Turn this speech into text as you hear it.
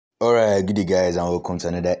Alright, good day guys, and welcome to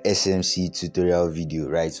another SMC tutorial video,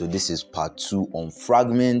 right? So this is part 2 on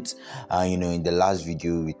Fragment. In the last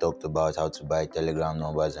video we talked about how to buy Telegram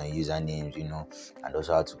numbers and usernames, and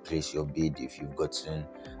also how to place your bid if you've gotten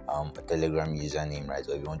a Telegram username, right?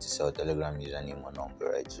 Or if you want to sell a Telegram username or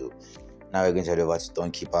number, right? So now we're going to head over to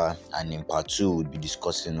Stonekeeper, and in part 2 we'll be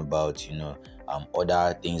discussing about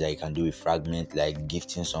other things that you can do with Fragment, like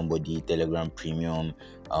gifting somebody Telegram premium,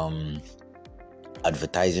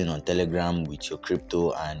 advertising on Telegram with your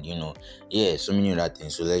crypto, and so many other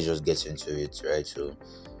things. So let's just get into it, right? So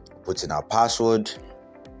put in our password.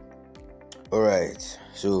 All right,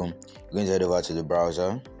 so we're going to head over to the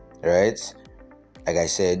browser, right? Like I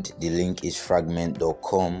said, the link is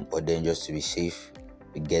fragment.com, but then just to be safe,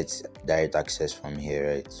 we get direct access from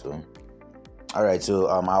here, right? So alright, so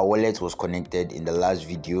our wallet was connected in the last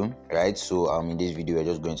video, right? So in this video we're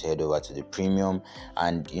just going to head over to the premium,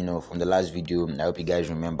 and from the last video I hope you guys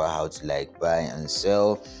remember how to like buy and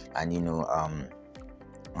sell, and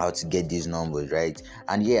how to get these numbers, right?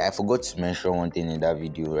 And yeah, I forgot to mention one thing in that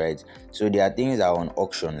video, right? So there are things that are on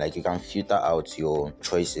auction, like you can filter out your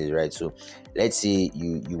choices, right? So let's say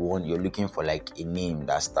you're looking for like a name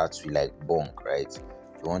that starts with like bonk, right?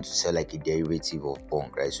 You want to sell like a derivative of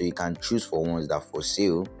bonk, right? So you can choose for ones that are for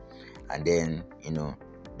sale, and then no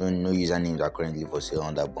usernames are currently for sale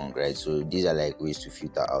on that bonk, right? So these are like ways to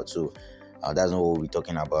filter out. So that's not what we're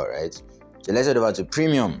talking about, right? So let's head over to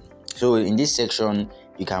premium. So in this section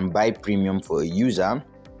you can buy premium for a user,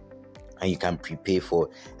 and you can prepay for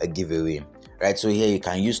a giveaway, right? So here you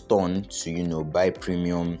can use Ton to buy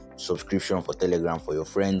premium subscription for Telegram for your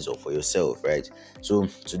friends or for yourself, right? So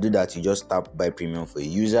to do that, you just tap buy premium for a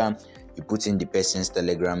user, you put in the person's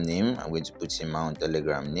Telegram name. I'm going to put in my own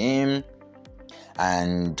Telegram name,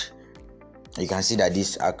 and you can see that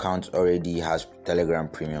this account already has Telegram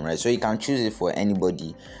premium, right? So you can choose it for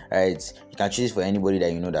anybody, right? You can choose it for anybody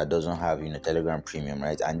that that doesn't have Telegram premium,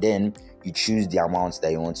 right? And then you choose the amount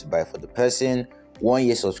that you want to buy for the person. 1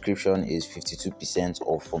 year subscription is 52%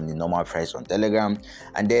 off from the normal price on Telegram.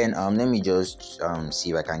 And then let me just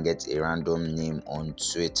see if I can get a random name on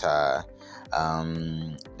Twitter.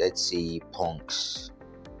 Let's say Punks.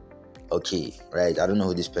 Okay, right, I don't know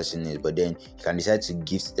who this person is, but then you can decide to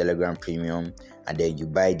gift Telegram premium, and then you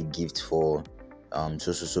buy the gift for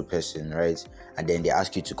so person, right? And then they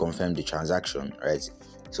ask you to confirm the transaction, right?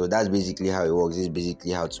 So that's basically how it works. This is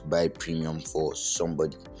basically how to buy premium for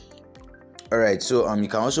somebody. Alright, so you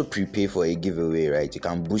can also prepay for a giveaway, right? You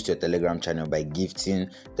can boost your Telegram channel by gifting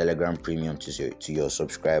Telegram premium to your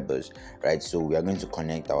subscribers, right? So we are going to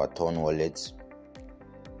connect our Ton wallet,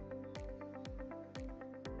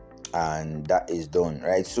 and that is done,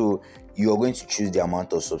 right? So you are going to choose the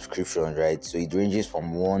amount of subscriptions, right? So it ranges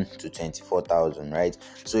from 1 to 24,000, right?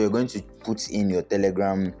 So you're going to put in your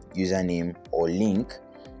Telegram username or link,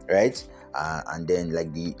 right? And then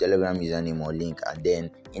like the Telegram username or link, and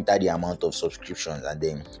then enter the amount of subscriptions, and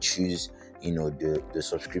then choose the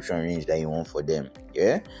subscription range that you want for them.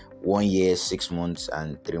 1 year, 6 months,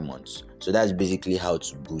 and 3 months. So that's basically how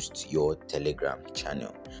to boost your Telegram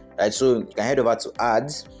channel, right? So you can head over to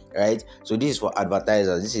ads, right? So this is for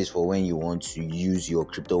advertisers. This is for when you want to use your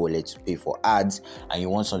crypto wallet to pay for ads, and you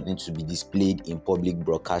want something to be displayed in public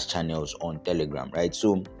broadcast channels on Telegram, right?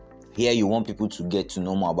 So here you want people to get to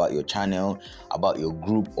know more about your channel, about your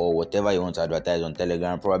group, or whatever you want to advertise on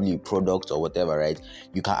Telegram, probably a product or whatever, right?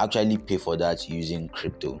 You can actually pay for that using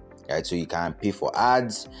crypto, right? So you can pay for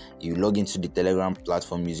ads. You log into the Telegram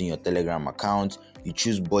platform using your Telegram account. You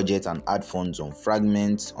choose budget and ad funds on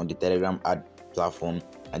Fragment on the Telegram ad platform,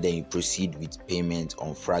 and then you proceed with payment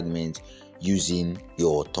on Fragment using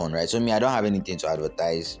your Ton, right? So I don't have anything to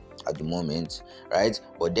advertise at the moment, right?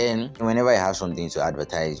 But then whenever you have something to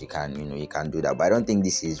advertise, you can you can do that. But I don't think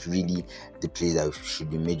this is really the place that we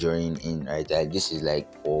should be majoring in, right? Like this is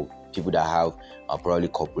like for people that have probably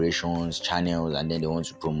corporations, channels, and then they want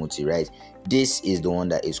to promote it, right? This is the one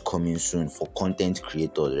that is coming soon for content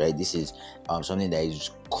creators, right? This is something that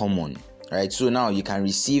is common, right? So now you can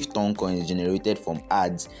receive Ton coins generated from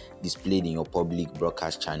ads displayed in your public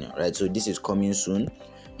broadcast channel, right? So this is coming soon.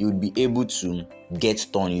 You would be able to get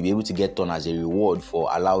Ton. You'll be able to get Ton as a reward for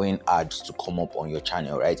allowing ads to come up on your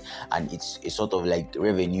channel, right? And it's a sort of like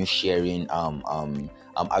revenue sharing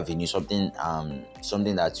avenue, something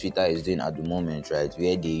that Twitter is doing at the moment, right?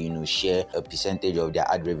 Where they share a percentage of their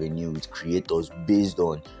ad revenue with creators based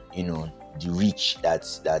on the reach that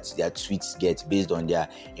their tweets get, based on their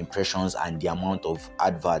impressions and the amount of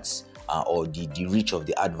adverts or the reach of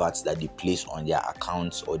the adverts that they place on their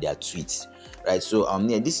accounts or their tweets, right? So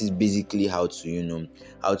yeah, this is basically how to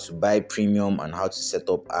how to buy premium and how to set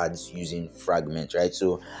up ads using Fragment, right?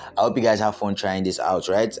 So I hope you guys have fun trying this out,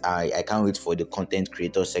 right? I can't wait for the content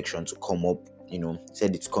creator section to come up.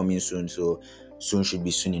 Said it's coming soon, so soon should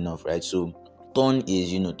be soon enough, right? So Ton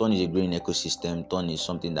is a growing ecosystem. Ton is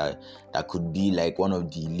something that could be like one of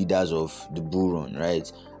the leaders of the bull run, right?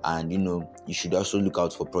 And you should also look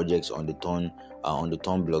out for projects on the Ton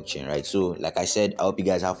blockchain, right? So like I said, I hope you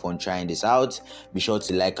guys have fun trying this out. Be sure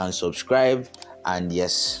to like and subscribe, and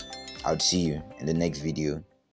yes, I'll see you in the next video.